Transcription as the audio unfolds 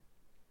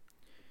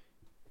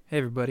Hey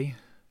everybody.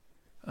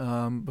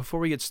 Before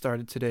we get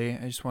started today,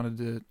 I just wanted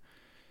to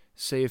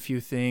say a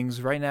few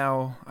things. Right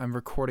now, I'm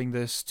recording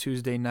this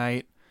Tuesday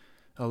night,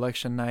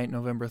 election night,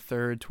 November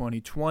 3rd,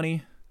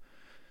 2020.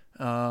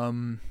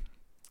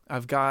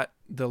 I've got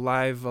the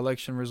live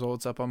election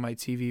results up on my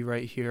TV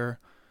right here.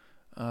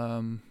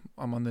 I'm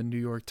on the New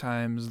York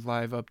Times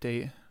live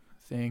update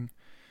thing.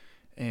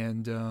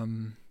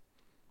 And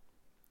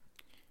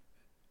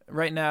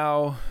right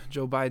now,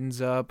 Joe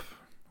Biden's up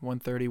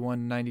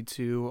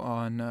 131-92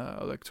 on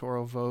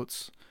electoral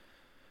votes.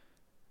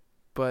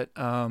 But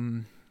what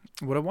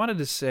I wanted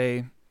to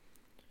say,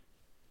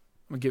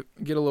 I'm gonna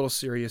get a little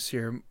serious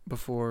here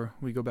before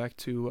we go back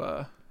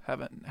to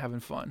having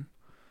fun.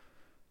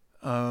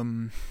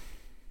 No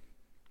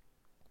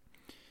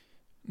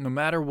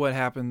matter what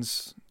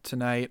happens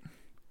tonight,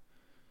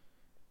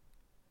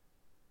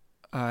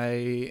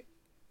 what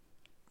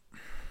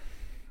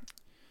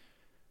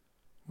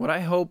I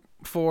hope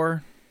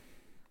for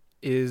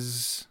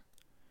is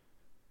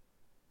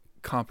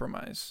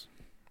compromise.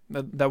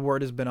 That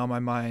word has been on my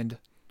mind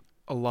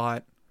a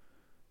lot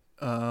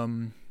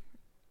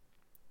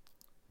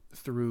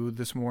through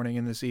this morning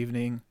and this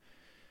evening.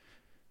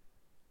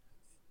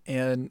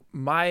 And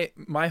my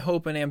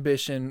hope and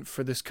ambition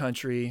for this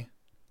country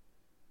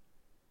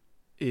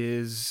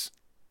is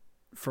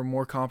for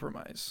more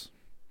compromise.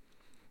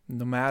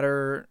 No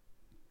matter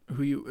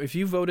if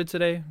you voted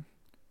today,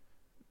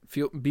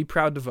 be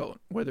proud to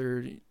vote.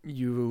 Whether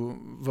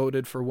you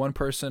voted for one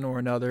person or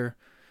another,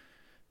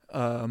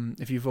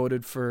 if you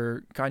voted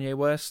for Kanye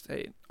West,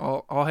 hey,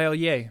 all hail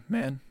yay,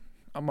 man.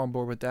 I'm on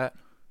board with that.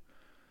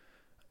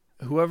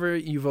 Whoever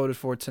you voted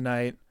for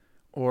tonight,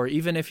 or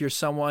even if you're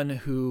someone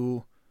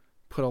who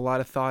put a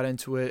lot of thought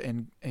into it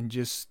and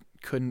just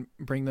couldn't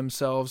bring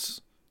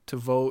themselves to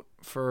vote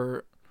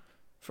for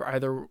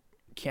either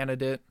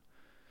candidate,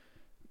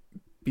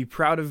 be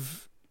proud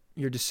of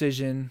your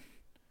decision,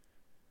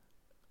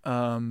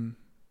 no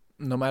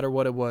matter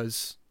what it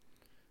was.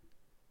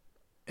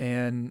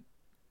 And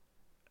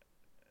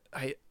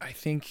I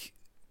think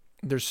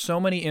there's so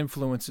many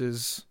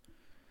influences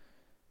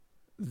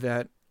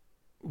that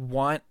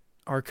want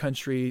our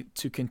country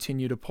to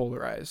continue to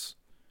polarize.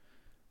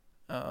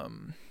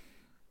 And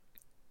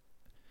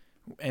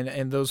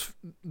those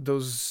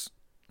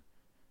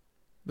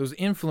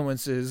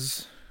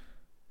influences,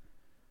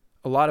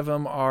 a lot of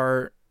them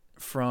are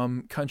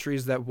from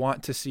countries that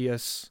want to see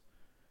us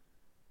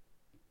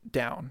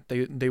down.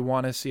 They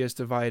want to see us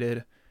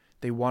divided.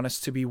 They want us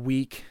to be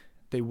weak.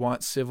 They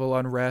want civil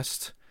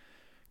unrest.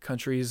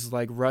 Countries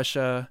like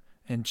Russia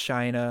and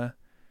China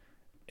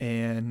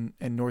and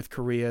North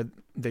Korea,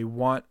 they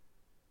want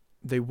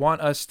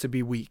us to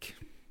be weak.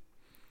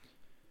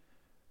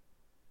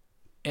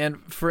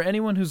 And for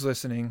anyone who's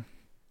listening,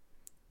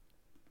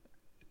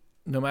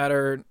 no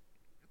matter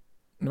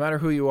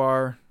who you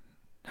are,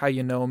 how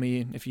you know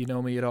me, if you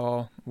know me at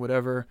all,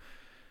 whatever,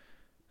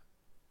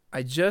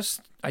 I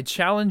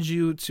challenge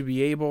you to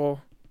be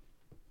able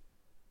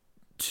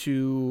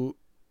to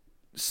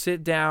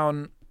sit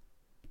down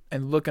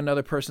and look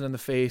another person in the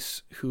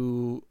face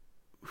who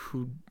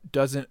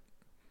doesn't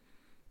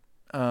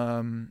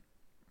who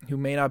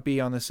may not be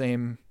on the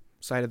same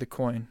side of the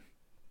coin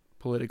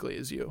politically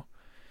as you,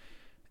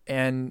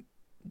 and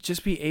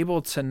just be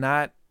able to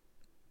not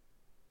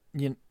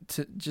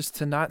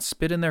to not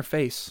spit in their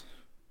face.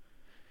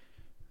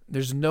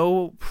 There's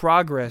no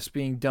progress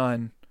being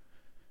done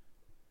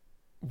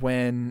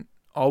when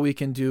all we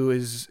can do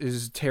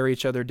is tear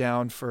each other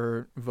down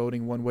for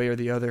voting one way or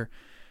the other.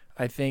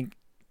 I think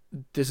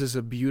this is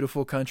a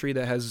beautiful country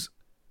that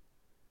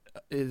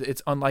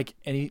it's unlike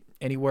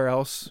anywhere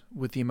else,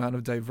 with the amount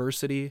of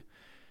diversity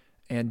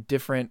and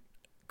different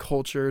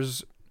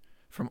cultures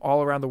from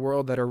all around the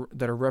world that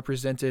are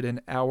represented in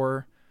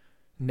our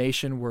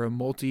nation. We're a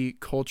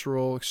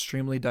multicultural,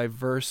 extremely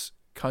diverse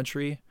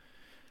country,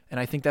 and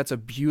I think that's a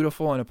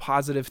beautiful and a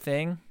positive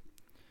thing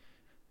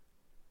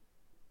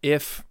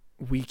if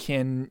we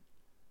can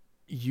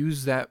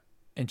use that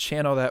and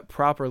channel that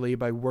properly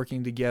by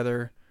working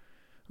together,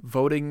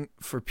 voting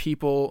for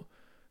people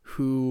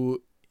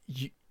who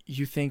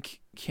you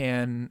think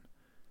can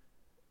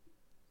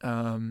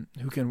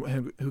who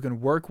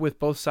can work with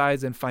both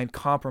sides and find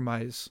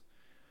compromise.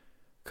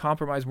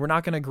 We're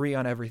not going to agree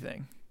on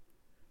everything.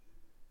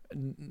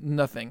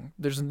 Nothing.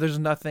 There's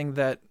nothing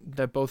that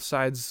both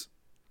sides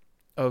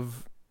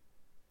of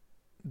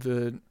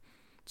the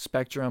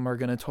spectrum are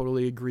going to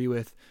totally agree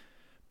with,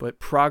 but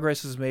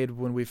progress is made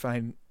when we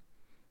find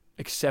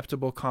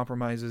acceptable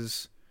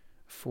compromises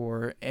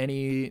for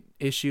any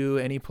issue,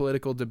 any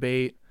political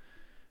debate.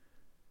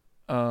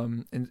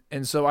 And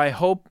so I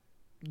hope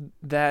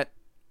that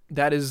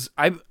is,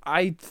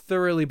 I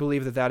thoroughly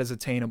believe that is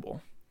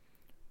attainable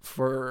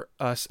for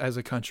us as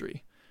a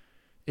country.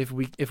 If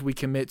we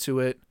commit to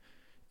it,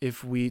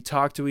 if we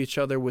talk to each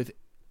other with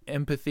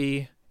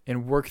empathy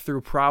and work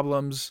through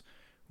problems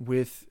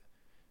with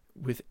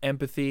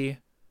empathy,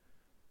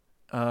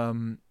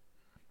 I'll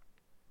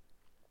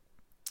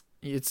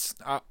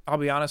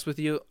be honest with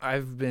you,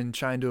 I've been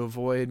trying to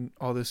avoid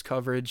all this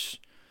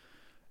coverage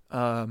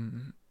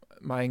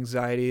My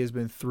anxiety has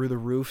been through the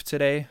roof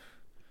today,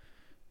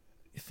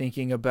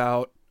 thinking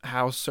about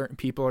how certain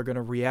people are going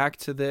to react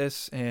to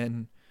this.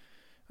 And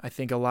I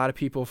think a lot of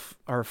people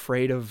are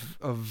afraid of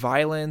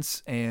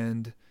violence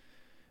and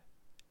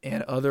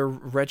other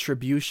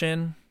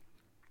retribution.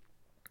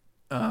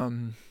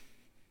 But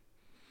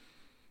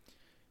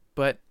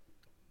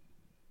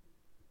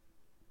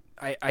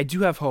I do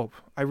have hope.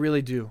 I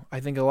really do. I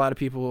think a lot of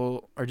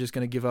people are just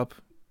going to give up.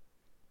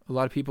 A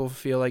lot of people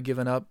feel like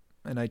giving up,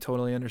 and I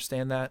totally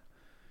understand that.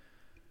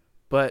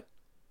 But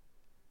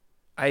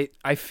I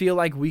feel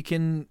like we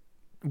can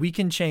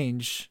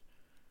change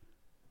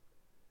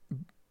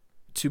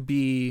to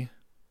be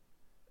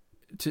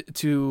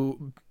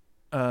to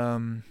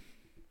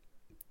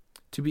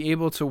be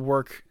able to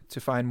work to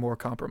find more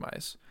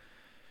compromise.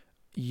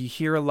 You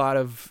hear a lot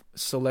of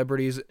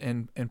celebrities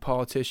and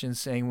politicians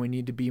saying we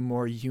need to be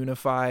more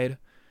unified.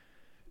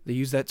 They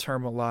use that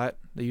term a lot.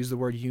 They use the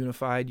word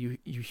unified. You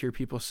hear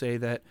people say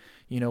that,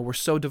 we're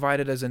so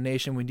divided as a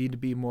nation, we need to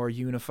be more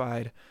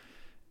unified.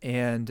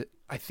 And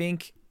I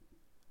think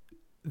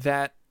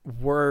that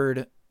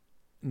word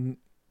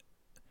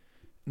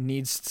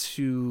needs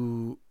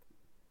to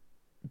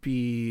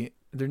be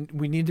there.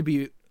 We need to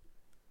be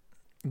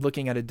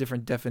looking at a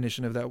different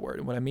definition of that word.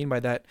 And what I mean by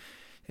that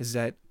is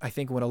that I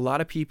think when a lot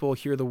of people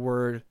hear the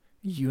word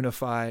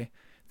unify,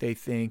 they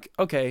think,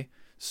 okay,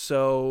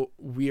 so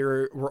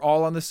we're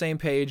all on the same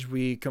page.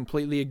 We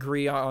completely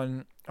agree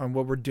on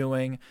what we're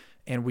doing,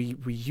 and we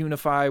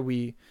unify.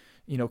 We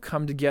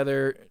come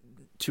together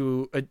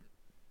to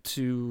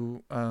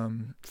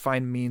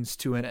find means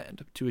to an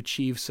end, to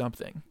achieve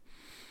something.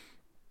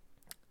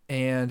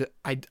 And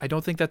I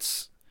don't think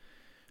that's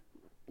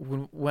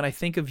when I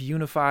think of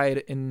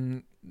unified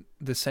in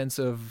the sense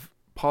of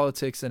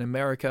politics in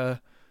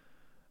America,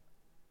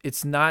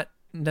 it's not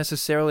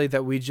necessarily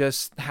that we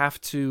just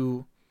have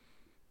to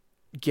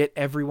get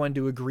everyone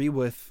to agree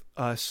with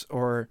us,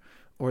 or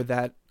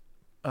that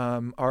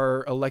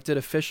our elected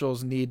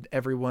officials need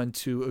everyone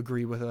to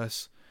agree with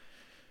us.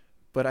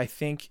 But I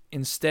think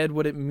instead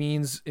what it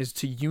means is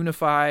to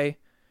unify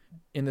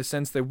in the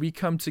sense that we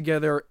come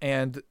together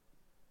and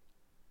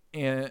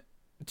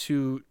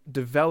to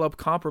develop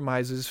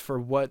compromises for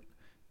what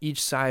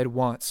each side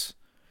wants.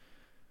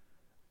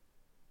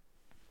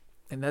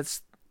 And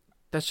that's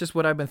just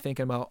what I've been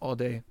thinking about all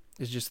day,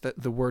 is just that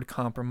the word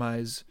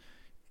compromise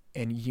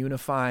and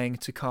unifying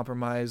to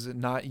compromise,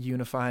 not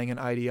unifying an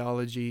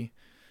ideology.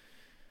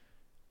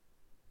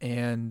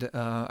 And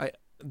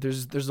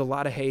there's a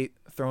lot of hate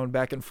thrown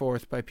back and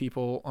forth by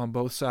people on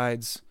both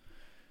sides,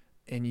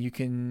 and you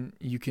can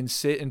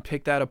sit and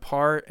pick that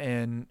apart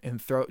and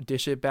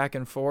dish it back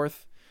and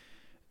forth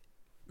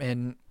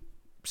and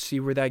see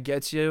where that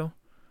gets you.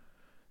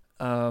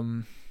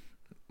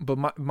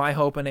 But my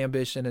hope and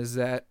ambition is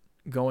that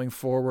going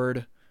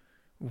forward,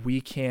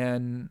 we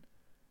can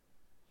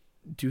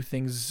do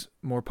things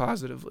more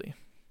positively.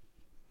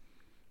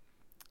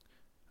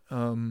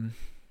 And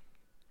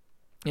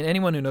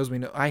anyone who knows me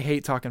knows I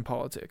hate talking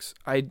politics.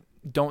 I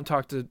don't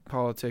talk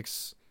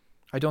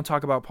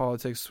about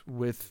politics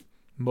with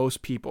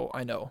most people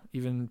I know,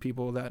 even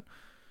people that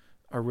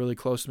are really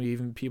close to me,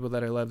 even people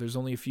that I love. There's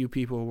only a few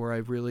people where I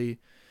really,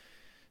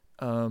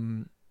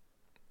 will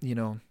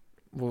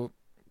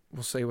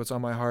say what's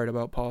on my heart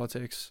about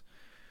politics.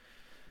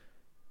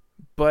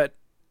 But,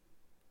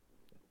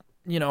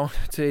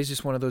 today's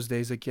just one of those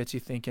days that gets you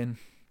thinking.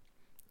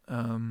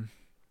 And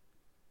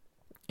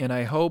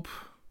I hope,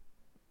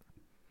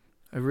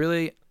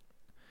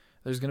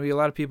 there's going to be a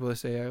lot of people that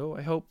say, oh,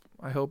 I hope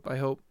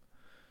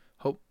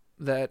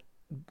that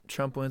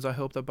Trump wins. I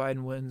hope that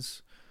Biden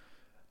wins.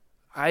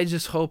 I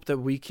just hope that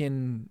we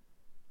can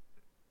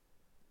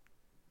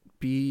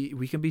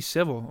be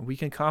civil. We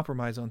can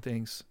compromise on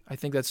things. I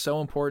think that's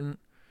so important,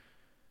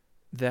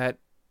 that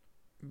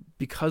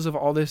because of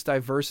all this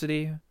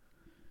diversity,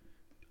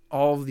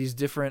 all of these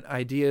different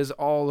ideas,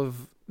 all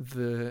of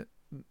the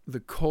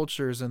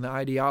cultures and the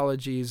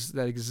ideologies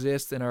that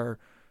exist and are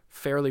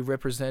fairly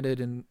represented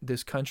in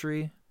this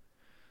country,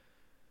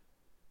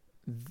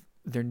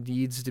 there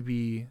needs to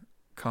be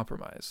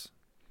compromise.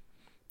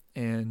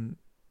 And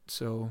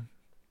so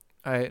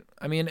I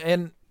mean,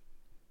 and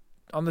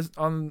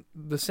on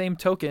the same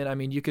token, I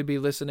mean, you could be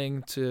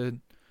listening to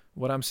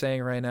what I'm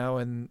saying right now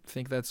and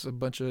think that's a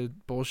bunch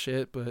of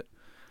bullshit, and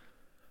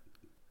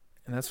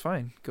that's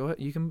fine. Go ahead.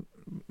 You can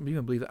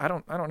believe it. I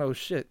don't know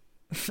shit.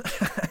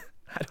 I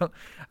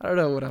don't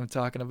know what I'm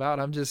talking about.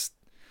 I'm just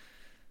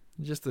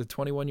a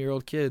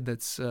 21-year-old kid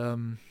that's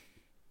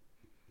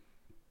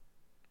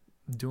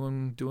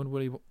doing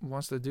what he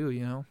wants to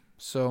do,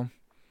 So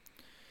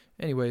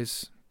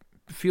anyways,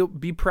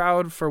 be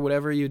proud for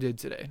whatever you did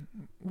today.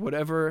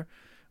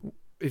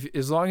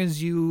 As long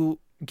as you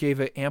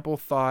gave it ample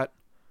thought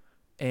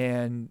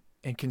and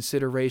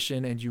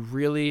consideration, and you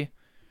really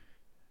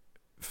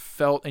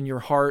felt in your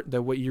heart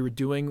that what you were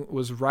doing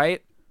was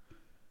right,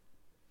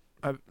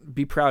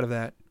 be proud of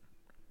that.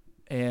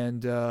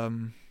 And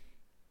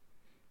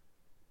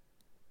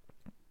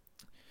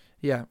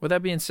with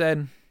that being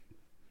said,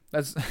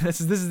 This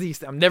is the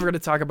extent. I'm never gonna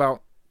talk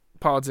about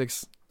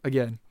politics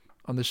again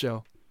on the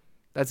show.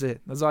 That's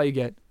it. That's all you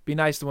get. Be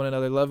nice to one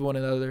another. Love one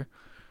another.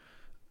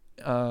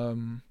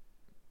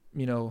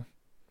 You know,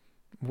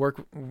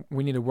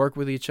 we need to work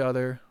with each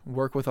other.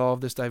 Work with all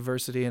of this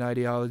diversity and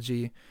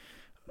ideology.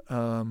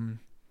 And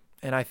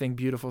I think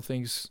beautiful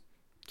things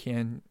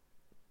can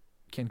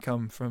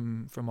come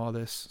from all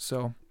this.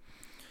 So,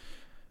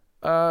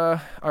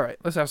 all right,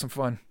 let's have some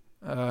fun.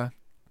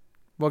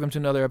 Welcome to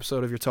another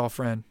episode of Your Tall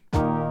Friend.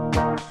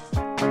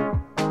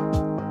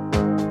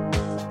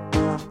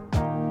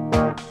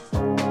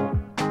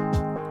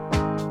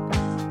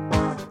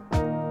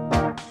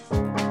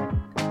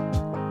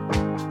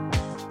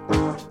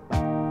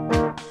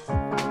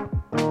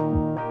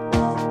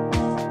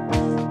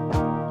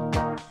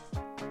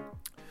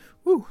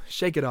 Woo,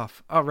 shake it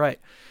off. All right.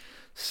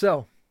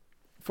 So,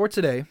 for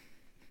today,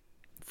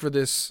 for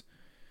this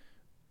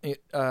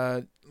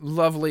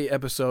lovely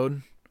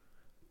episode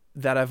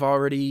that I've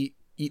already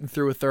eaten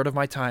through a third of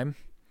my time,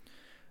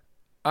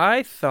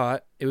 I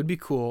thought it would be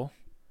cool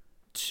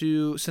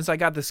to, since I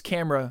got this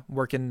camera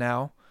working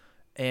now,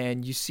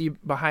 and you see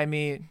behind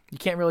me, you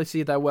can't really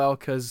see it that well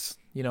because,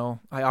 you know,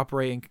 I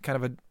operate in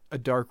kind of a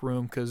dark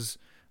room because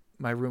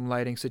my room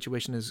lighting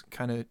situation is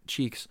kind of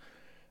cheeks.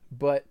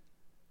 But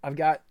I've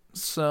got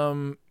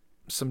some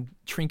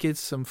trinkets,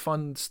 some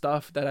fun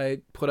stuff that I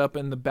put up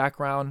in the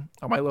background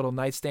on my little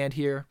nightstand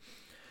here.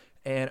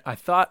 And I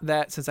thought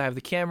that since I have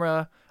the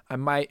camera, I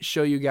might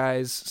show you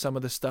guys some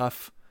of the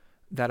stuff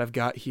that I've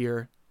got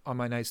here on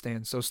my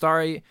nightstand. So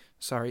sorry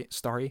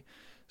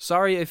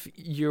if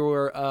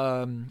you're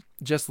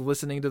just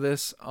listening to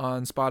this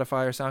on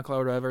Spotify or SoundCloud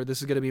or whatever.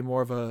 This is going to be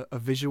more of a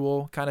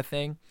visual kind of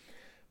thing.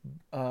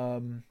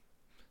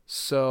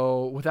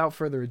 So without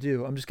further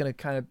ado, I'm just going to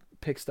kind of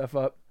pick stuff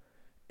up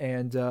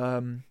and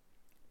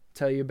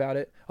tell you about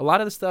it. A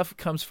lot of the stuff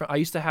comes from, I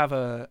used to have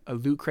a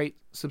Loot Crate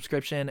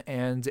subscription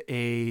and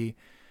a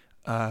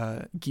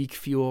Geek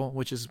Fuel,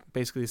 which is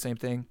basically the same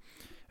thing.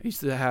 I used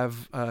to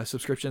have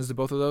subscriptions to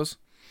both of those.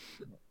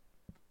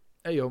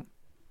 Hey yo.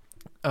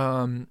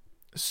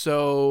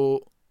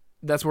 So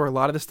that's where a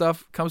lot of the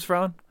stuff comes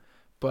from.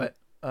 But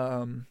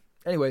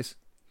anyways,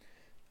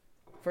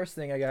 first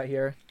thing I got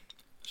here,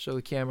 show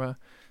the camera.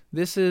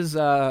 This is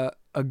a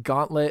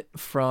gauntlet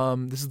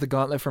from, this is the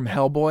gauntlet from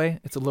Hellboy.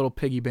 It's a little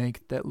piggy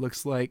bank that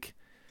looks like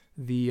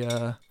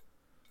the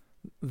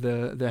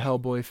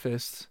Hellboy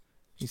fist.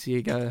 You see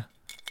it got a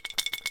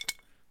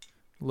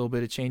little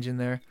bit of change in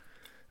there.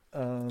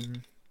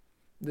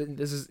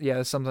 This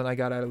is something I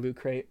got out of Loot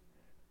Crate.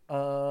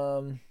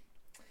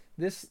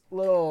 This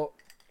little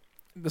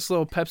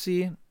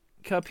Pepsi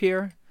cup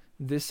here.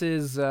 This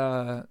is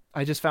I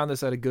just found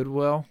this at a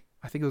Goodwill.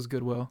 I think it was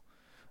Goodwill.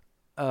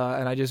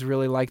 And I just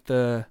really like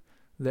the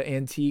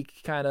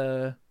antique kind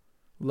of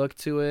look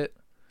to it.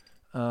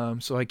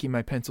 So I keep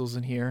my pencils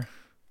in here.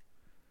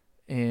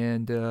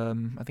 And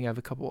I think I have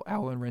a couple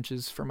Allen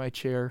wrenches for my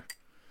chair.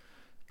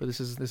 But this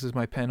is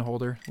my pen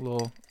holder, a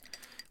little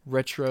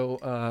retro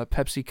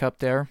Pepsi cup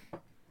there.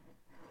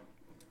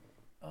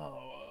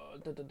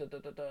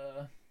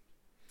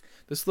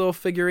 This little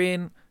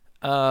figurine,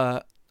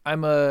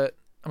 I'm a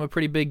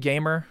pretty big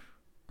gamer.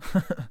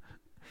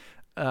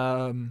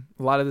 A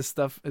lot of this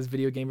stuff is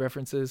video game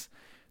references.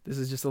 This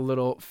is just a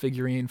little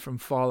figurine from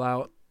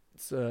Fallout.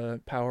 It's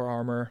power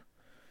armor.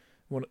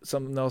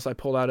 Something else I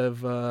pulled out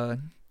of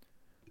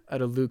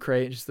Loot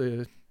Crate. Just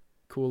a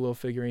cool little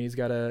figurine. He's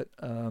got a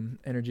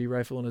energy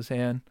rifle in his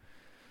hand.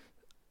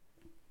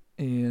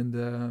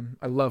 And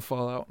I love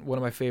Fallout. One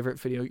of my favorite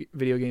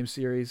video game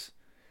series.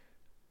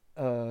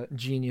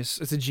 Genius.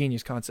 It's a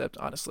genius concept,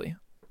 honestly.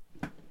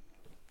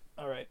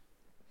 All right.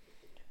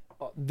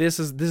 This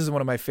is one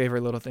of my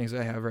favorite little things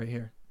I have right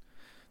here.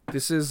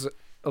 This is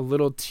a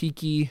little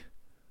tiki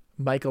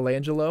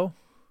Michelangelo.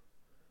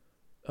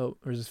 Oh,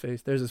 where's his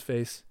face? There's his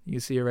face. You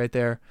can see it right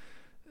there.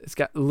 It's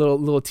got a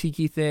little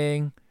tiki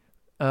thing.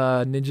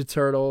 Ninja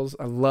Turtles.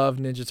 I love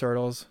Ninja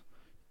Turtles.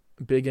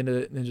 Big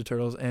into Ninja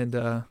Turtles. And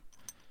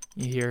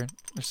you hear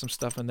there's some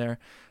stuff in there.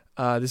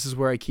 This is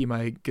where I keep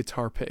my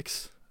guitar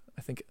picks.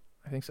 I think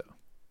so.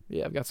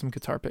 Yeah, I've got some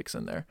guitar picks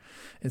in there.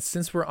 And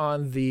since we're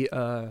on the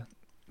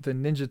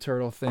Ninja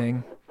Turtle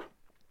thing,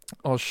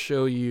 I'll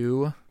show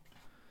you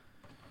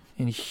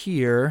in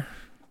here.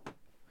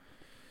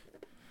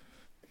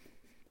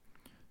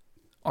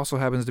 Also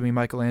happens to be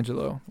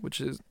Michelangelo,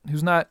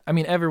 who's not, I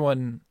mean,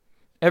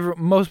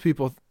 most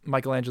people,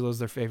 Michelangelo's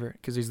their favorite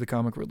because he's the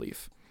comic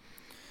relief.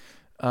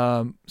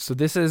 So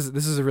this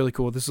is a really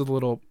cool, this is a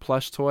little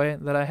plush toy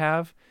that I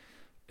have.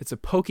 It's a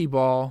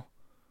Pokeball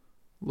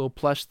little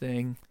plush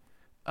thing,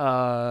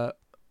 but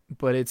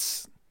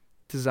it's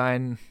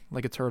designed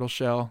like a turtle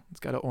shell. It's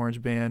got an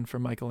orange band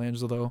from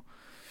Michelangelo.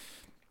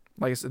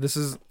 Like I said, this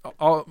is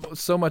all,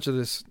 so much of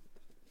this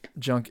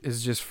junk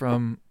is just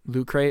from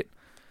Loot Crate.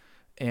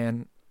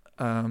 And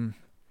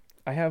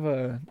I have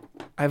a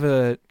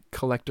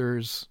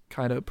collector's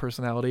kind of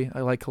personality.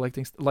 I like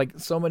collecting, like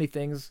so many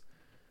things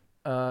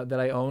that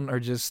I own are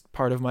just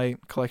part of my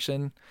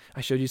collection.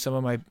 I showed you some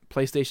of my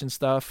PlayStation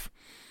stuff.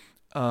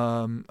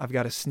 I've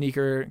got a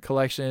sneaker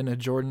collection, a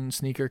Jordan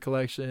sneaker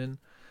collection.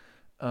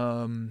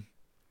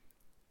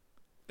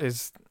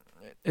 Is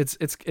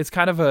it's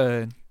kind of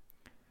a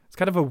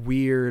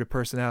weird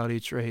personality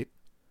trait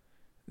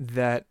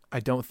that I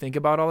don't think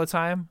about all the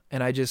time,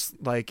 and I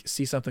just like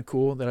see something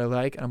cool that I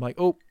like, and I'm like,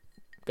 oh,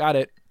 got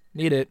it,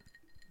 need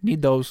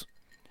those.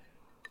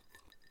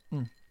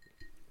 Mm.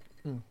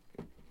 Mm.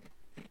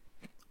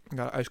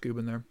 Got an ice cube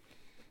in there.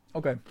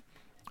 Okay.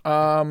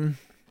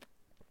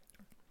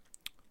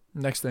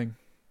 Next thing.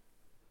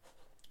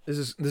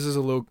 This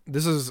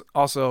is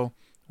also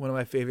one of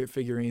my favorite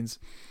figurines.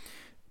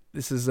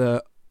 This is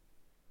a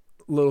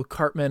little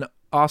Cartman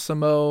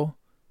Osimo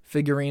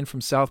figurine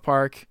from South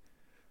Park.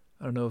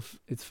 I don't know if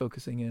it's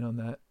focusing in on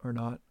that or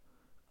not.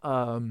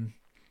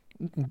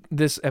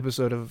 This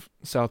episode of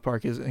South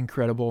Park is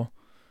incredible,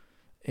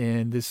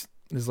 and this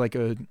is like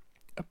a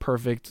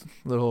perfect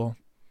little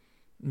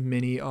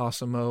mini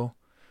Osimo.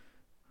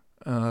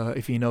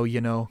 If you know,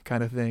 you know,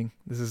 kind of thing.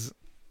 This is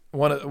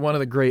one of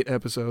the great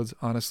episodes,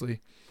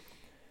 honestly.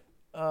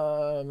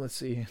 Let's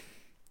see.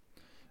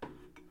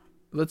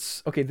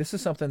 Okay, this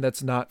is something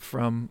that's not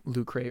from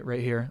Loot Crate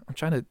right here. I'm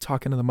trying to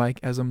talk into the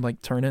mic as I'm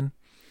like turning.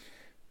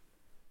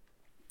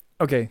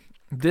 Okay,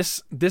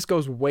 this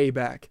goes way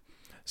back.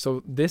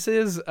 So this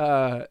is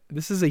a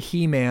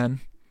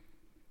He-Man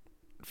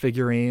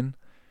figurine.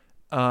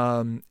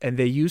 And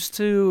they used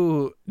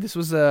to, this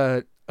was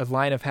a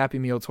line of Happy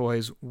Meal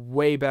toys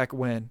way back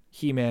when.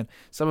 He-Man.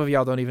 Some of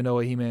y'all don't even know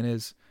what He-Man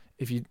is.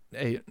 If you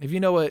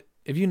know,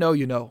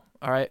 you know.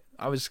 All right.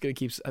 I was just gonna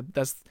keep.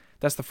 That's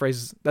the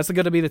phrase. That's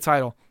going to be the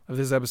title of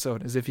this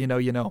episode. Is if you know,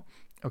 you know.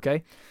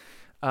 Okay.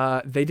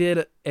 They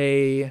did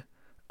a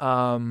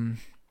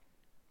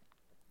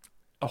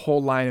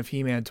whole line of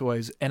He-Man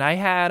toys, and I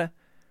had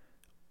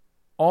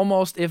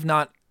almost, if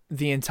not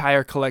the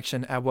entire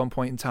collection at one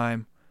point in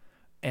time,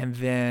 and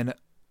then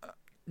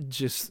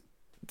just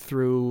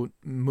through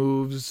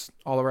moves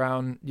all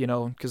around, you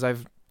know, because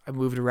I've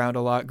moved around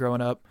a lot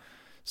growing up,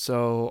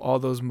 so all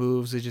those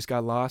moves, they just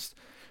got lost.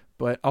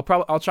 But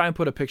I'll try and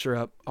put a picture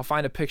up. I'll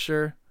find a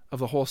picture of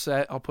the whole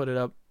set. I'll put it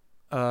up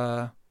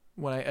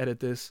when I edit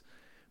this.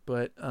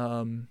 But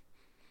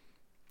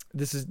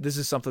this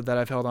is something that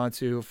I've held on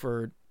to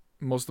for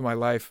most of my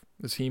life.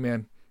 This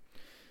He-Man.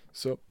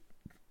 So,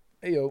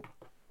 hey yo,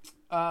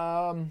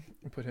 I'll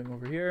put him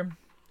over here.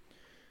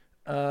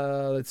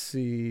 Let's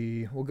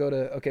see. We'll go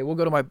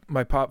to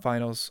my pop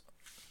vinyls.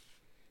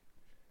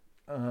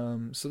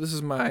 So this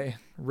is my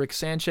Rick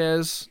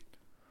Sanchez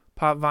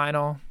pop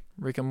vinyl.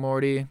 Rick and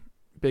Morty.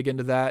 Big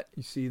into that.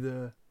 You see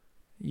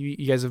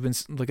you guys have been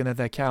looking at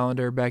that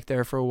calendar back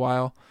there for a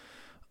while.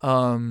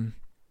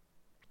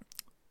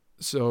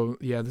 So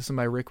yeah, this is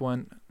my Rick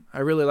one.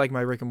 I really like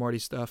my Rick and Morty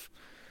stuff.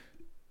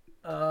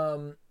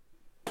 So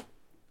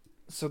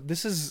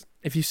this is,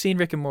 if you've seen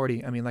Rick and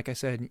Morty, I mean, like I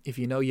said, if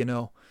you know, you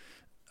know.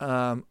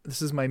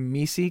 This is my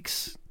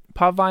Meeseeks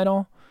pop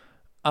vinyl.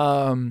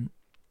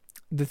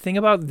 The thing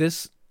about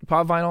this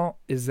pop vinyl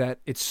is that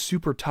it's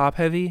super top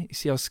heavy. You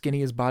see how skinny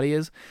his body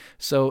is?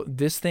 So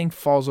this thing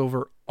falls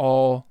over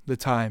all the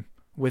time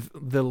with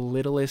the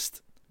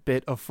littlest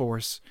bit of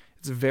force.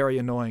 It's very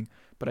annoying,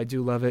 but I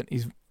do love it.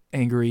 He's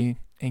angry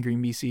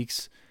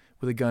Meeseeks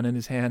with a gun in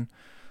his hand.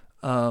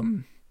 Yeah,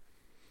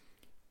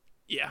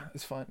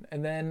 it's fun.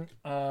 And then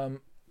I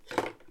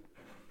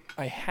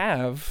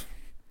have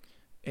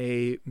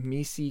a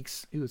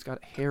Meeseeks. Ooh, it's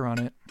got hair on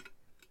it.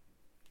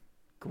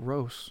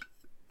 Gross.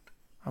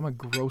 I'm a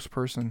gross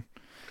person.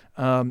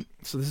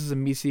 So this is a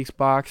Meeseeks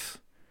box.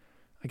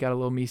 I got a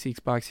little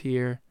Meeseeks box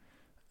here.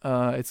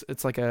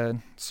 It's like a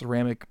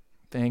ceramic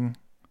thing,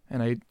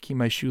 and I keep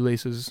my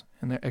shoelaces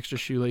and the extra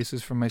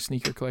shoelaces from my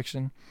sneaker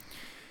collection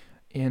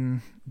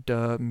in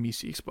the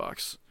Meeseeks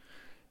box.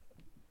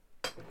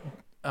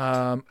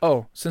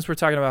 Since we're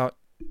talking about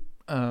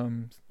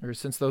or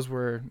since those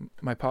were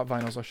my pop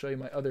vinyls, I'll show you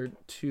my other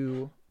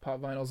two pop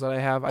vinyls that I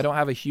have. I don't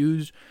have a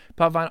huge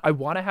pop vinyl. I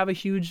want to have a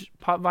huge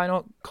pop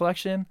vinyl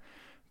collection,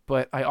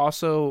 but I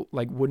also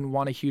wouldn't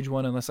want a huge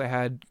one unless I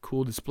had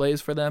cool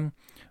displays for them,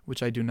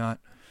 which I do not.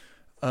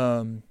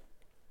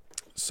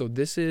 So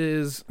this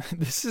is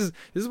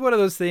one of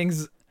those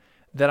things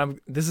that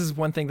this is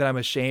one thing that I'm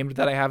ashamed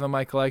that I have in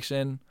my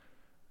collection,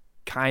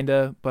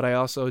 kinda, but I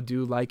also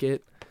do like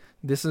it.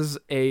 This is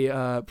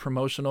a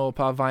promotional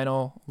pop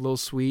vinyl, Lil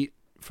Sweet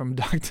from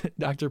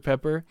Dr.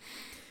 Pepper.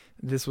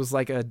 This was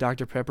like a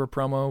Dr. Pepper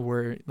promo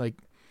where you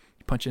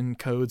punch in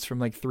codes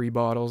from 3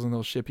 bottles and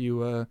they'll ship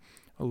you a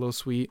Lil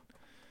Sweet.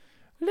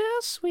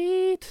 Lil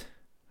Sweet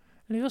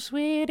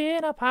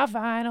in a pop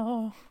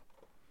vinyl.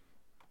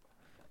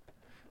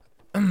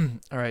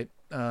 All right,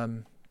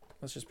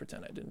 let's just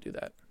pretend I didn't do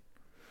that.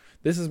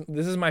 This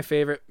is my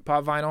favorite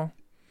pop vinyl.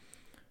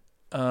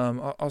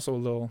 Also a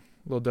little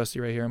dusty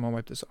right here. I'm gonna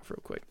wipe this off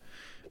real quick.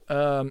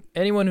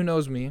 Anyone who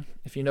knows me,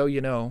 if you know,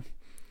 you know.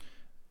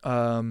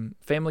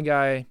 Family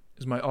Guy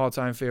is my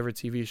all-time favorite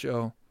TV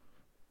show.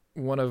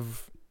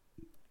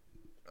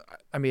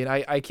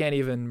 I can't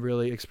even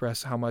really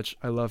express how much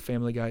I love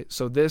Family Guy.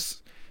 So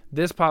this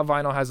pop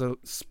vinyl has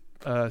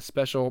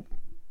special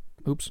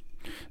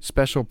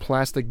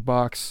plastic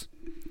box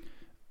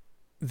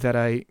that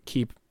I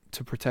keep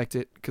to protect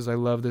it because I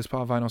love this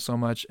pop vinyl so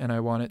much and I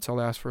want it to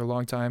last for a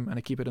long time, and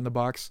I keep it in the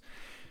box.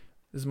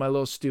 This is my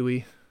little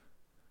Stewie.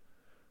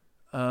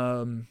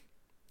 And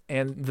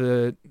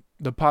the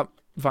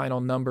pop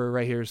vinyl number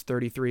right here is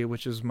 33,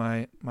 which is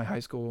my high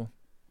school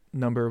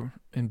number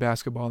in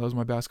basketball. That was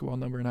my basketball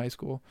number in high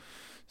school.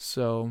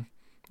 So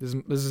this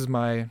is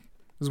one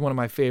of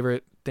my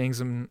favorite things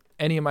in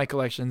any of my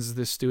collections.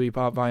 This Stewie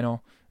pop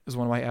vinyl is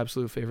one of my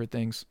absolute favorite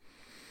things.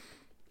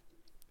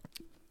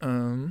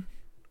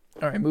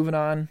 All right, moving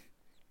on.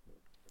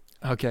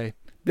 Okay,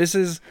 this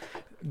is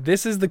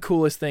the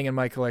coolest thing in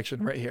my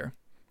collection right here.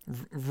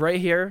 Right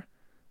here,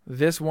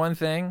 this one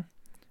thing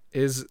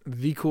is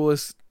the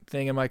coolest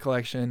thing in my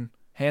collection,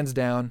 hands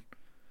down.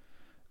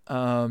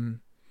 I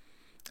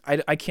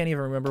can't even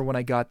remember when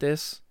I got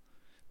this.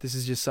 This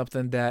is just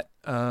something that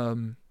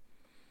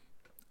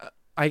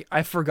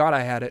I forgot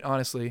I had it,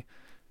 honestly,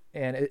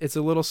 and it's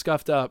a little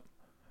scuffed up,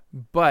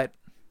 but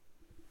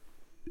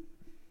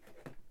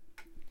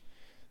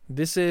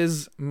this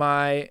is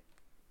my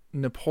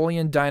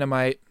Napoleon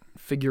Dynamite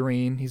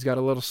figurine. He's got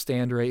a little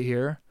stand right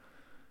here.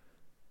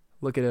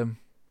 Look at him.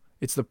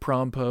 It's the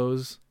prom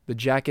pose. The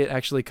jacket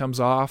actually comes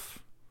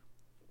off.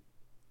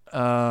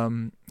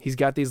 He's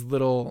got these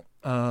little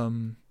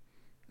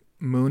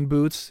moon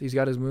boots. He's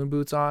got his moon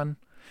boots on.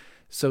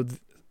 So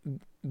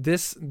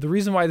the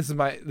reason why this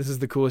is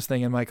the coolest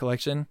thing in my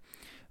collection,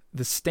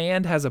 the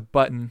stand has a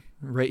button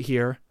right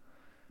here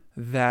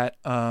that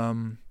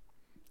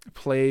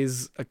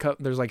plays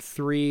there's like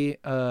 3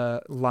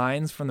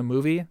 lines from the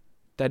movie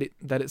that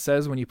it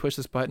says when you push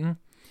this button,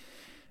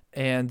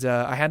 and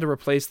I had to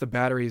replace the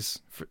batteries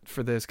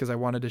for this because I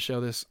wanted to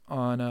show this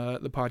on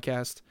the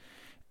podcast,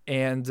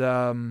 and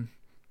I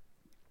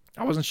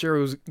wasn't sure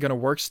it was gonna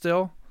work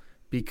still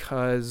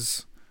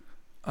because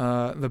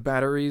the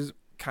batteries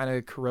kind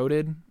of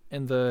corroded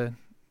in the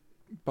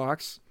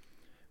box.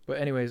 But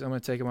anyways, I'm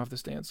gonna take them off the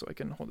stand so I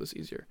can hold this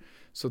easier.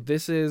 So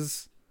this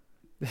is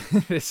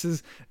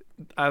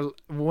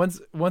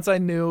once I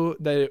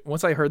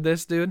heard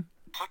this, dude,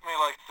 took me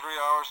like 3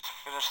 hours to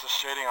finish the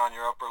shading on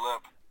your upper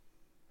lip.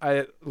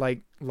 I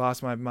like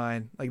lost my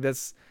mind. Like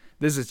this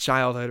is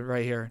childhood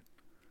right here.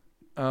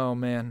 Oh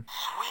man.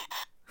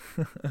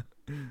 Sweet.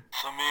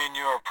 So me and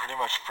you are pretty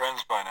much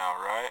friends by now,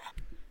 right?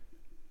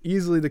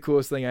 Easily the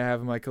coolest thing I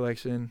have in my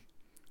collection.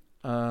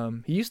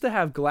 He used to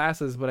have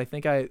glasses, but I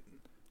think I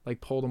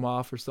like pulled them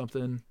off or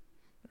something,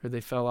 or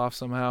they fell off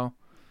somehow.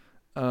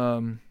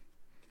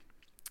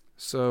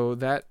 So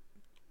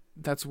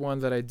that's one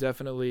that I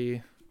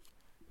definitely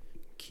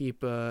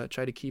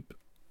try to keep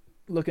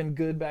looking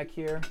good back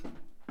here.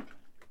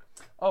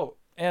 Oh,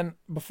 and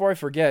before I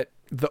forget,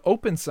 the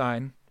open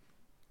sign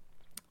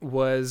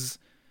was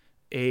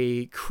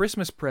a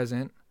Christmas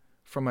present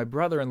from my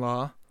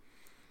brother-in-law.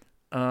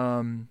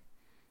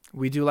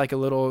 We do like a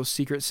little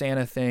Secret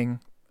Santa thing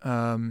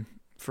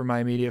for my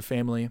immediate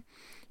family,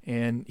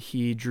 and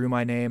he drew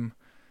my name.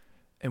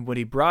 And when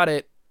he brought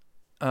it,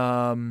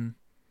 him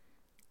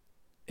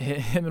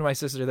and my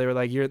sister, they were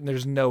like,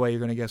 "There's no way you're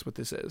gonna guess what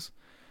this is,"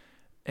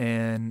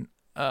 and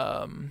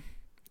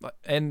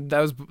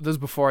that was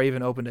before I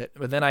even opened it.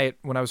 But then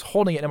when I was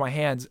holding it in my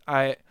hands,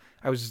 I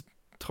was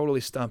totally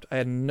stumped. I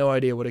had no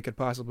idea what it could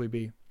possibly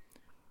be.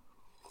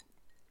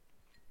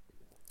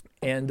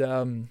 And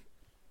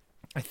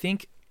I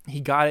think he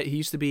got it. He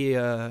used to be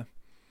I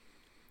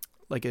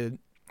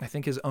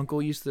think his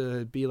uncle used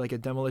to be like a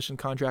demolition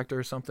contractor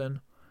or something.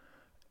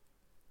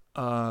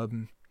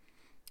 And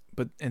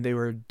they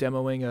were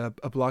demoing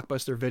a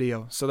Blockbuster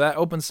Video. So that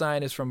open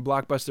sign is from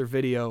Blockbuster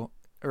Video,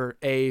 or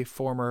a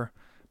former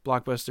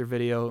Blockbuster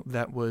Video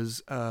that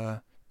was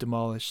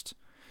demolished.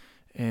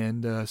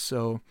 And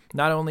so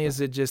not only is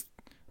it just,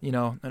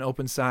 an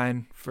open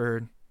sign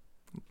for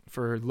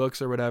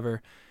looks or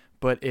whatever,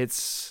 but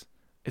it's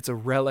a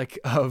relic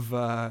of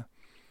a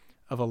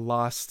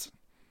lost,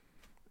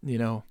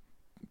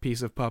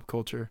 piece of pop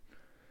culture.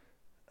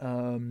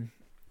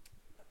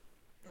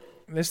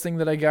 This thing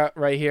that I got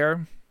right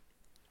here,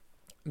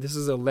 this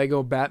is a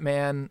Lego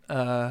Batman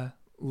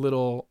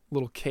little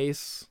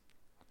case.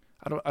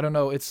 I don't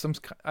know. It's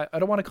I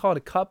don't want to call it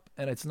a cup,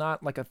 and it's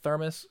not like a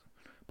thermos,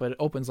 but it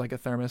opens like a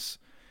thermos.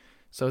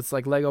 So it's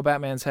like Lego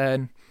Batman's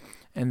head,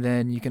 and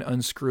then you can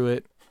unscrew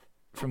it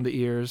from the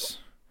ears,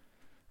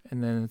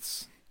 and then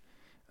it's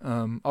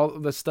all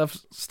the stuff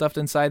stuffed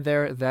inside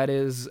there. That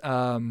is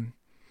a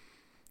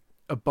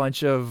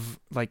bunch of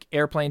like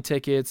airplane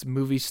tickets,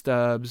 movie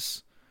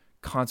stubs,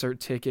 concert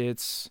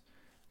tickets,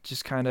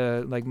 just kind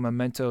of like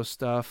memento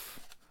stuff.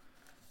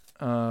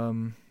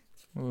 What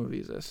movie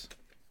is this?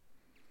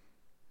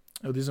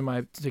 Oh, these are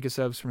my ticket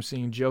stubs from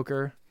seeing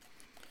Joker.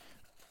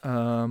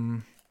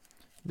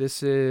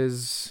 This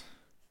is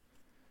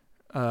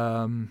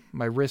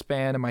my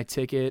wristband and my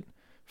ticket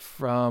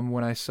from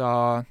when I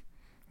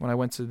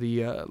went to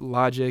the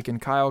Logic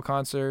and Kyle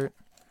concert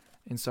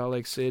in Salt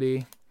Lake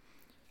City.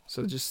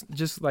 So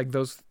just like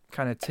those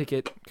kind of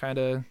ticket kind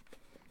of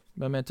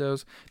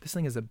mementos. This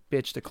thing is a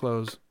bitch to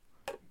close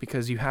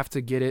because you have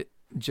to get it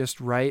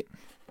just right.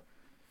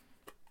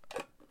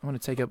 I'm gonna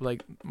take up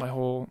like the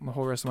whole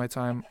rest of my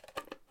time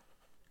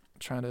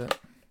trying to.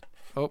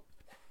 Oh,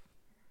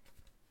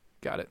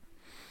 got it.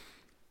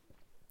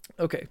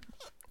 Okay,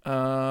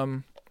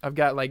 I've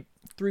got like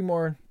three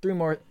more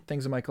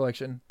things in my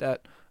collection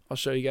that I'll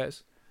show you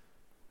guys.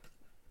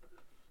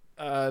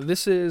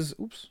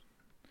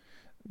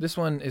 This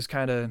one is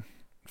kind of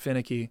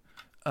finicky.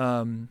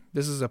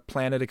 This is a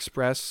Planet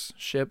Express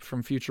ship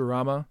from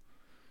Futurama.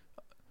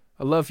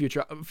 I love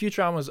Futurama.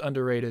 Futurama is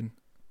underrated,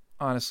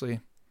 honestly.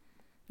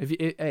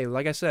 Hey,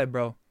 like I said,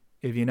 bro,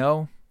 if you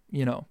know,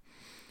 you know.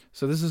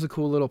 So this is a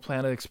cool little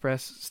Planet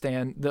Express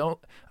stand.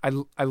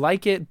 I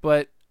like it,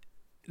 but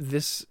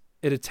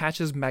it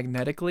attaches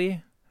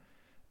magnetically,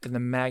 and the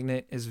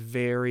magnet is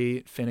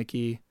very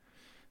finicky.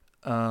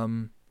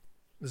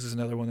 This is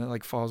another one that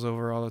like falls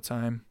over all the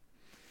time.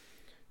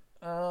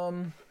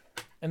 And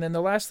then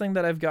the last thing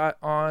that I've got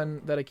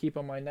on that I keep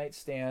on my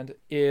nightstand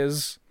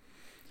is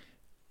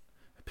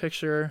a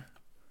picture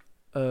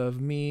of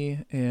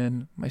me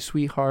and my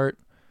sweetheart.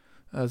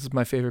 This is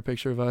my favorite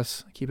picture of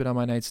us. I keep it on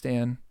my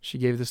nightstand. She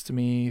gave this to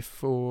me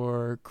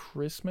for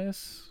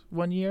Christmas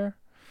one year.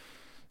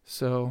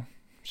 So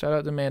shout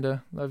out to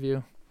Amanda. Love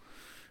you.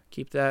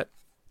 Keep that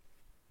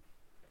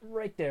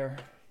right there.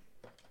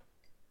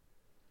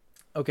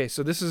 Okay,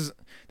 so this is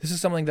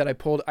something that I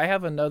pulled. I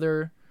have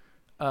another.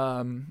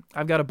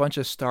 I've got a bunch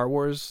of Star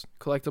Wars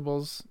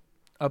collectibles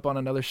up on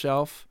another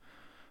shelf.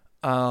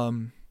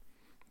 But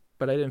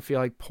I didn't feel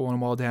like pulling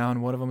them all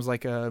down. One of them is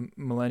like a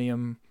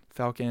Millennium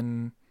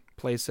Falcon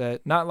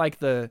playset. Not like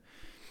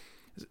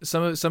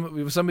some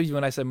of you,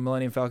 when I said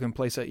Millennium Falcon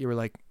playset, you were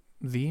like,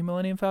 the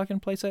Millennium Falcon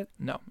playset?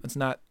 No, it's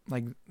not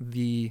like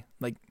the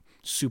like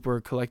super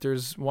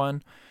collector's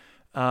one.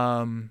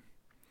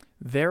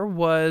 There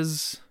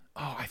was,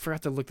 I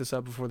forgot to look this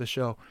up before the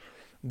show.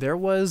 There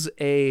was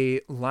a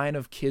line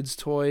of kids'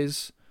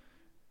 toys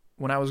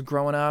when I was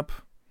growing up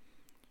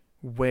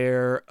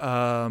where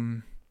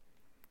there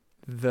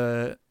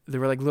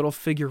were like little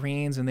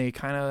figurines, and they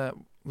kind of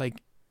like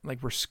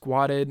were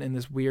squatted in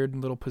this weird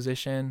little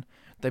position.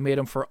 They made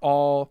them for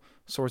all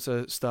sorts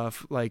of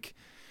stuff, like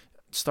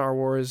Star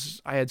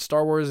Wars. I had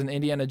Star Wars and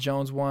Indiana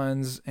Jones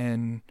ones,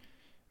 and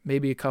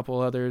maybe a couple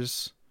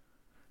others.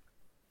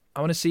 I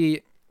want to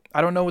see. I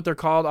don't know what they're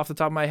called off the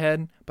top of my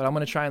head, but I'm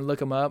going to try and look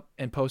them up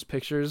and post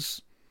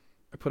pictures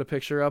or put a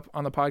picture up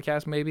on the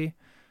podcast maybe.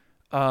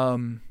 But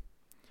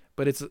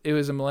it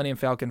was a Millennium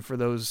Falcon for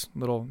those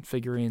little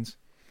figurines.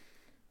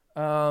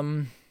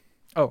 I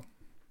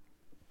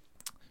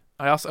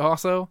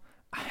also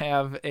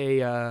have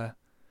a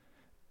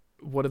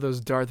one of those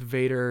Darth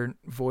Vader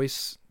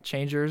voice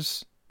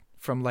changers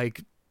from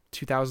like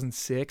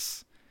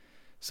 2006.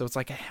 So it's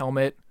like a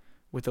helmet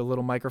with a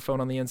little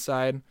microphone on the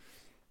inside.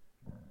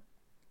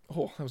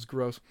 Oh, that was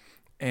gross.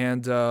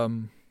 And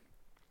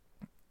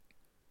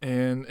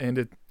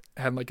it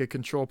had like a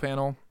control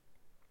panel,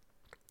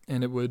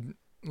 and it would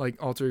like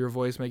alter your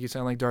voice, make you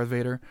sound like Darth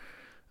Vader.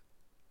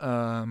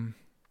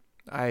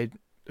 I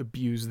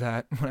abused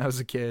that when I was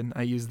a kid.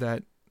 I used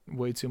that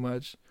way too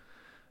much.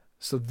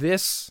 So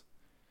this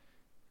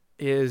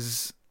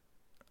is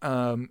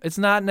it's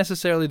not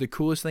necessarily the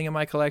coolest thing in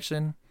my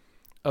collection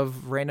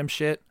of random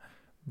shit,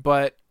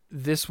 but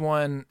this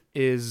one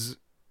is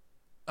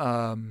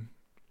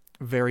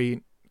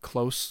very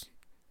close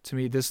to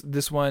me.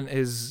 This one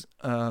is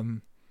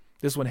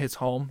this one hits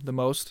home the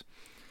most.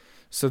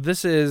 So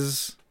this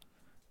is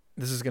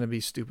going to be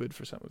stupid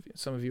for some of you.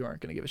 Some of you aren't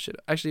going to give a shit.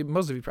 Actually,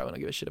 most of you probably don't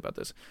give a shit about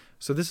this.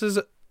 So this is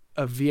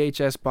a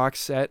VHS box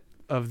set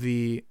of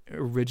the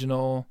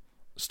original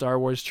Star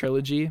Wars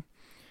trilogy.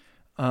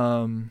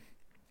 That's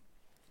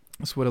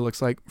what it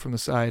looks like from the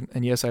side.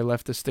 And yes, I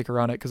left the sticker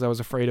on it because I was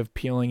afraid of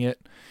peeling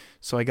it.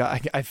 So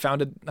I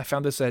found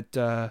this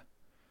at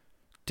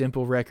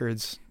Dimple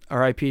Records.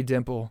 R.I.P.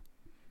 Dimple.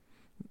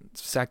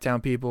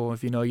 Sacktown people,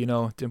 if you know, you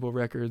know. Dimple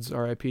Records,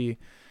 R.I.P.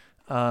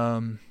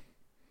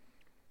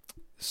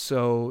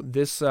 So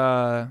this,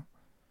 but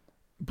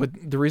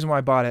the reason why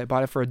I bought it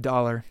for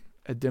 $1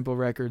 at Dimple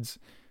Records.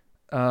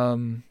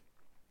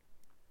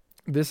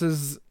 This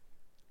is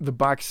the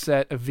box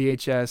set of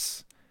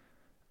VHS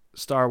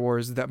Star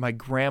Wars that my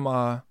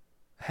grandma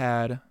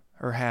had,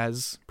 or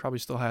has, probably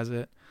still has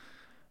it.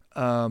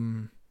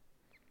 So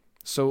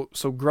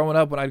growing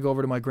up, when I'd go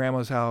over to my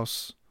grandma's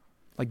house,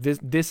 like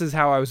this is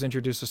how I was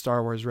introduced to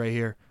Star Wars right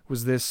here,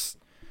 was this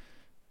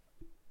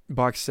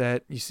box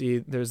set. You see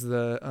there's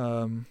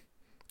the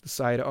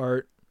side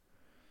art.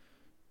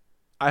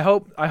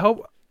 I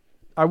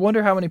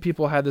wonder how many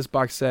people had this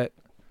box set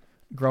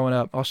growing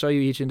up. I'll show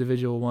you each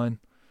individual one.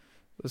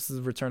 This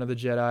is Return of the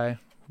Jedi.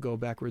 We'll go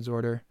backwards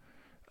order.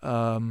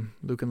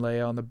 Luke and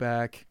Leia on the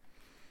back.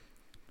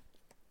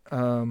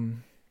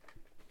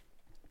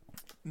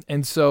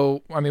 And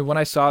so, I mean, when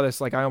I saw this,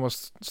 like, I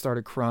almost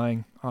started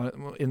crying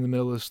in the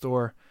middle of the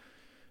store,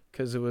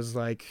 because it was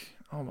like,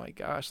 oh my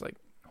gosh, like,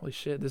 holy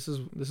shit, this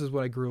is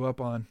what I grew up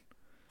on.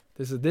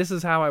 This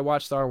is how I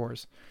watched Star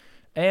Wars.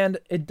 And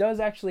it does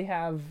actually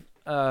have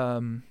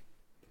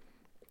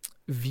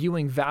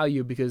viewing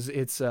value because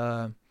it's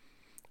a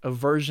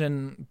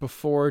version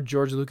before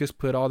George Lucas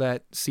put all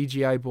that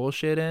CGI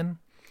bullshit in.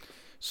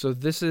 So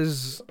this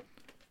is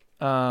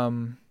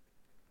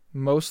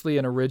mostly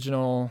an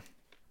original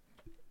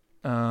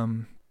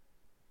cut.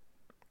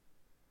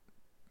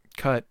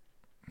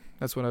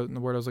 That's what the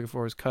word I was looking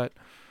for is cut.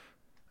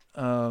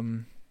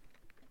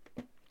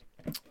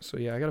 So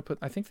yeah, I gotta put.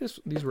 I think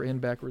these were in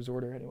backwards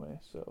order anyway.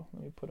 So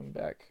let me put them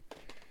back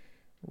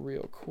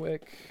real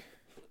quick.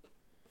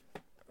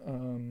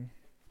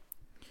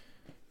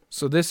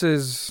 So this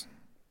is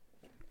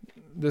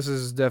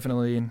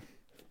definitely.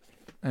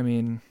 I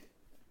mean,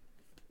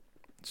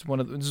 it's one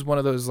of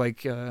those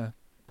like one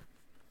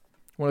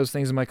of those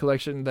things in my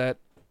collection that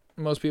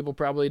most people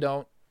probably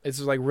don't. It's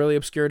like really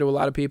obscure to a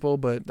lot of people,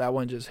 but that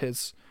one just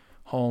hits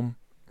home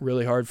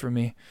really hard for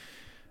me.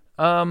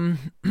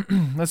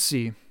 Let's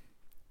see.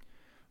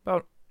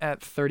 About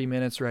at 30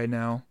 minutes right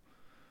now.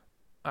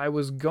 I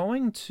was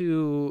going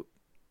to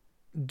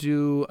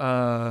do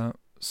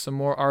some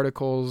more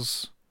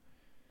articles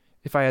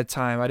if I had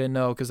time. I didn't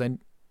know because I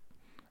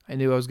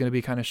knew I was going to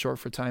be kind of short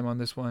for time on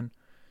this one.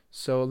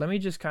 So let me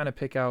just kind of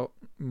pick out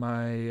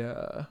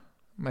my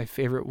my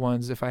favorite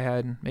ones. If I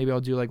had, maybe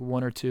I'll do like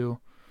one or two.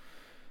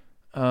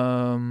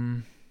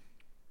 Okay,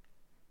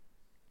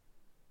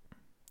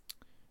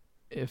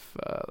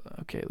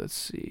 let's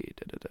see.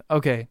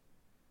 Okay.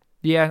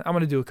 Yeah, I'm going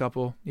to do a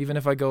couple. Even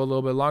if I go a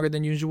little bit longer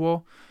than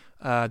usual.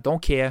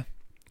 Don't care.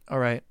 All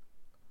right.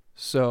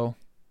 So,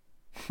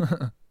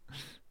 let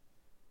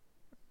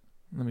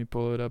me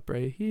pull it up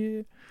right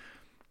here.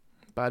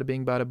 Bada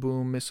bing, bada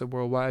boom, Mr.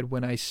 Worldwide.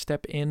 When I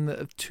step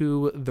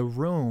into the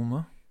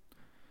room,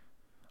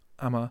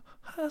 I'm a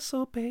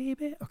hustle,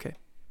 baby. Okay.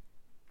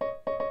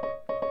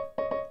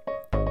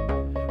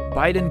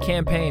 Biden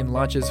campaign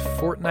launches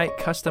Fortnite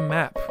custom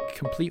map,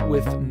 complete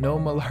with no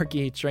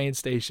malarkey train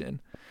station.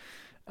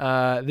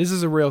 This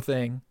is a real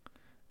thing.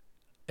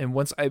 And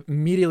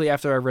immediately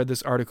after I read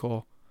this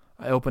article,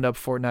 I opened up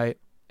Fortnite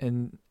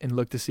and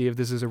looked to see if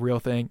this is a real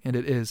thing, and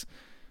it is.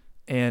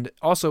 And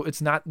also,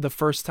 it's not the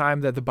first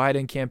time that the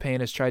Biden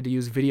campaign has tried to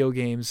use video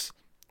games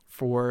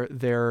for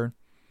their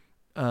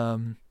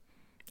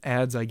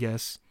ads, I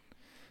guess.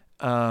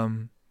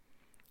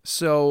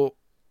 So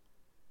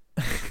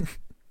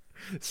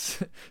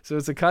it's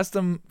a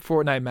custom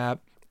Fortnite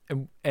map,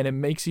 and it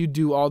makes you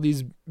do all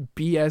these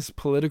BS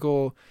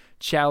political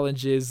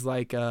challenges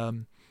like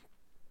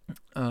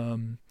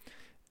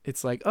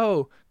it's like,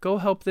 oh, go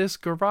help this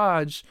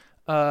garage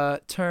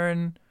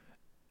turn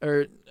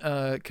or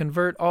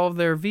convert all of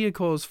their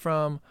vehicles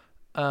from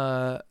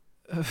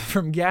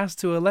gas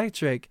to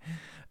electric,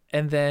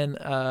 and then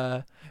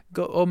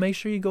make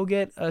sure you go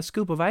get a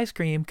scoop of ice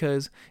cream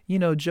because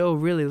Joe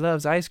really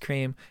loves ice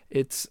cream.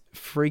 It's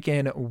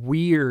freaking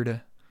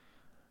weird.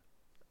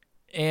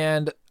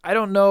 And I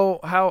don't know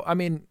how. I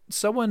mean,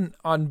 someone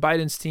on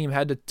Biden's team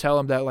had to tell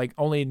him that like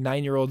only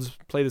 9-year-olds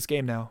play this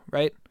game now,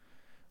 right?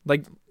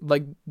 Like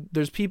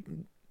there's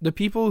the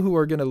people who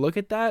are gonna look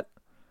at that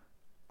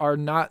are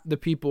not the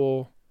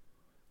people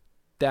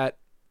that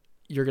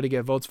you're gonna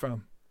get votes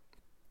from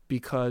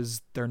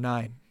because they're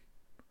 9.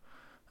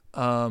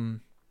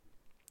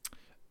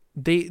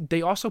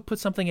 They also put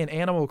something in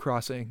Animal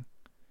Crossing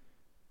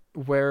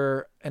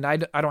where, and I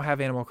don't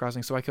have Animal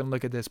Crossing, so I couldn't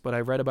look at this, but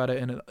I read about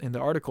it in the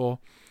article.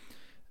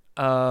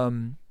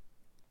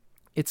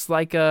 It's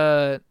like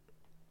a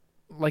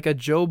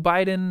Joe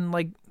Biden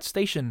like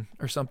station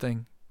or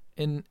something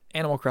in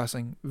Animal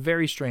Crossing.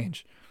 Very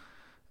strange.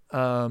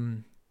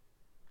 So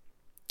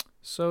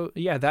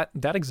yeah,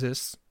 that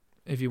exists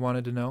if you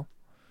wanted to know.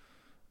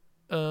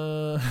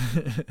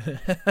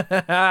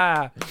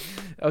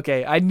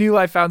 Okay, I knew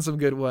I found some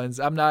good ones.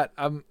 I'm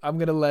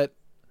gonna let.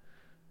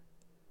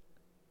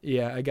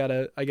 Yeah, I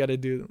gotta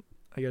do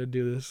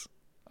this.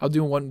 I'll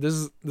do one. This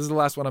is the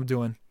last one I'm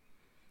doing.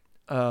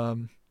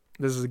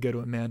 This is a good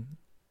one, man.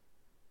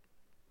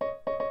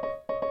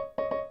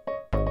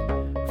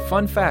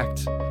 Fun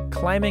fact: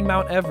 climbing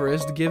Mount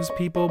Everest gives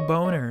people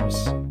boners.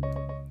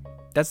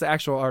 That's the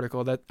actual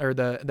article or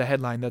the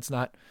headline. That's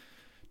not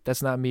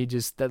me.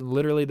 Just that.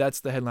 Literally, that's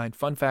the headline.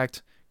 Fun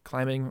fact: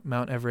 climbing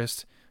Mount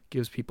Everest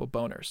gives people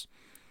boners.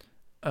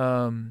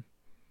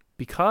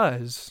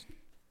 Because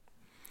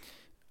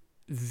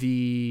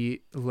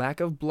the lack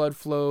of blood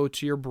flow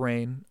to your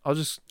brain. I'm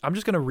just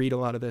gonna read a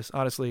lot of this,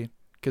 honestly,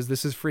 because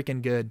this is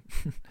freaking good.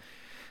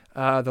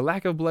 The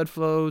lack of blood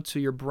flow to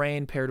your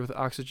brain paired with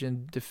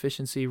oxygen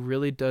deficiency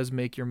really does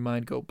make your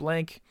mind go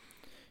blank.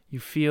 You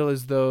feel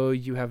as though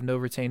you have no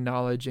retained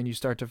knowledge and you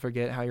start to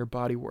forget how your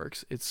body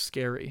works. It's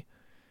scary.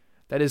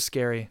 That is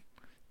scary.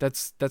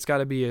 That's got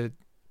to be a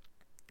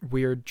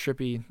weird,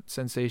 trippy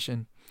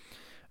sensation.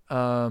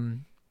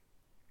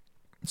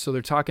 So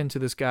they're talking to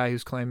this guy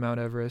who's climbed Mount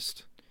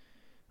Everest.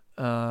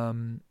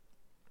 When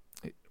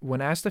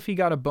asked if he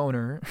got a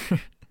boner,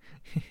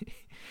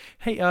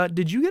 hey,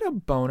 did you get a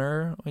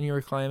boner when you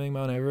were climbing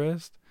Mount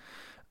Everest?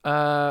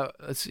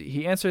 Let's see.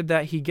 He answered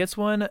that he gets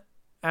one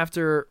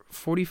after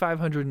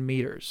 4,500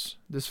 meters.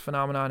 This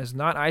phenomenon is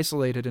not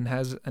isolated and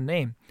has a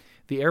name,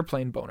 the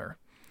airplane boner.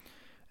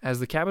 As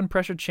the cabin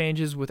pressure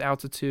changes with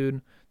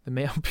altitude, the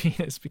male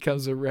penis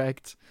becomes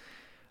erect.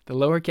 The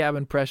lower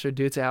cabin pressure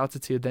due to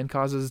altitude then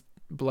causes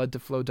blood to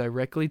flow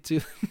directly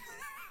to...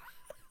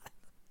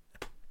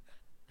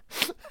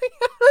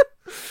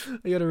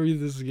 I gotta read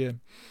this again.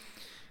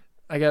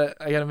 I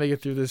gotta make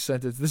it through this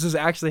sentence. This is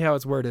actually how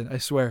it's worded, I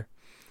swear.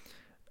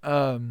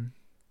 The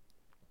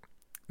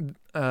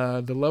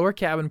lower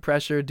cabin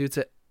pressure due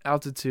to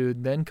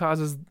altitude then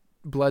causes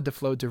blood to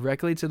flow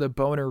directly to the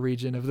boner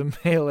region of the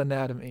male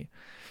anatomy.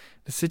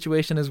 The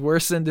situation is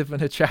worsened if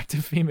an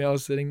attractive female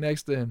is sitting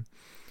next to him.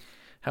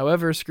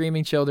 However,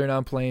 screaming children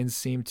on planes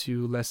seem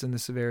to lessen the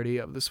severity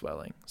of the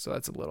swelling. So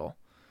that's a little,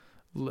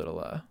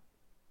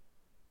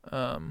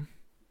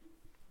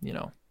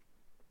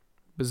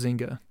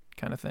 bazinga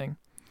kind of thing.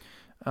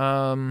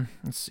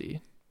 Let's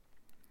see.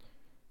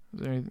 Is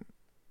there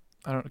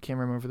can't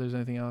remember if there's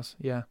anything else.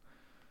 Yeah.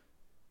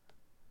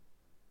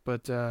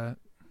 But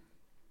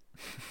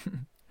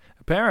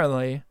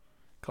apparently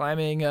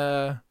climbing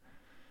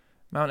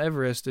Mount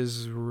Everest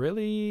is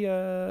really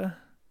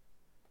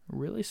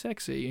really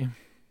sexy.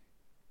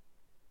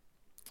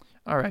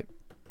 All right.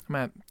 I'm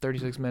at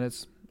 36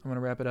 minutes. I'm going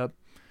to wrap it up.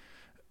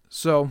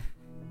 So,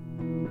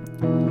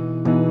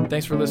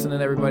 thanks for listening,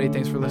 everybody.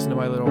 Thanks for listening to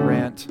my little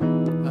rant.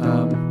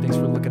 Thanks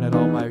for looking at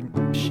all my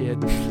shit.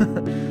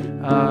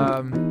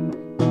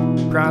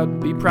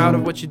 Be proud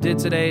of what you did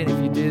today. And if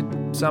you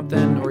did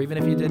something, or even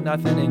if you did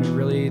nothing and you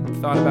really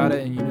thought about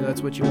it and you knew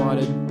that's what you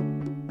wanted,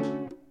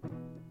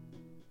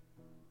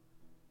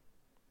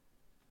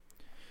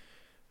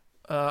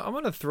 I'm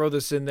going to throw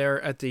this in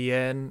there at the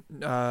end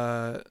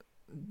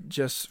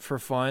just for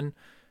fun.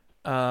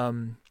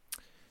 But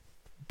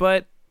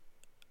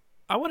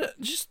I want to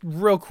just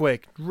real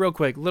quick,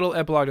 little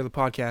epilogue to the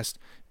podcast.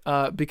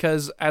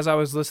 Because as I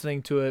was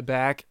listening to it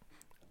back,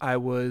 I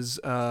was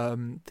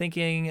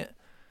thinking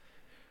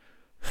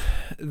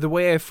the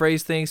way I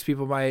phrase things,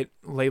 people might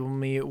label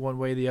me one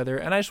way or the other.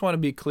 And I just want to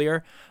be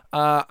clear.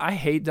 I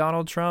hate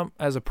Donald Trump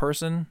as a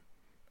person.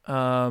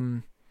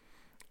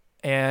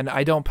 And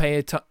I don't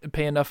pay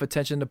enough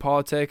attention to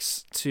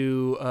politics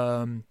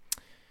to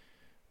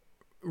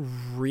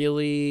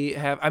really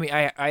have... I mean,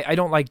 I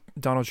don't like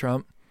Donald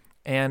Trump,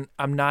 and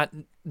I'm not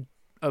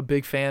a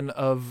big fan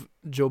of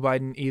Joe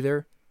Biden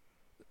either.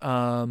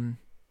 Not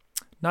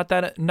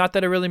that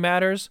it really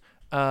matters.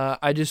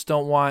 I just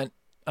don't want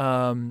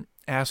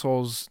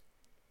assholes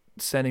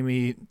sending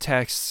me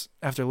texts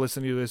after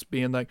listening to this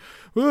being like,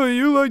 oh,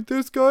 you like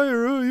this guy,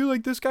 or oh, you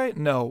like this guy?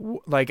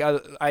 No. Like,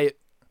 I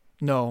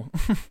no.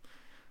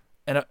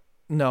 And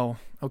no,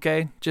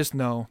 okay, just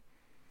no.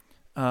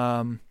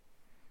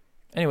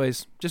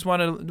 Anyways, just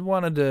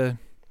wanted to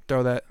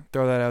throw that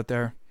out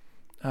there.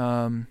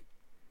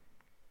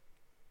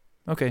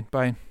 Okay,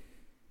 bye.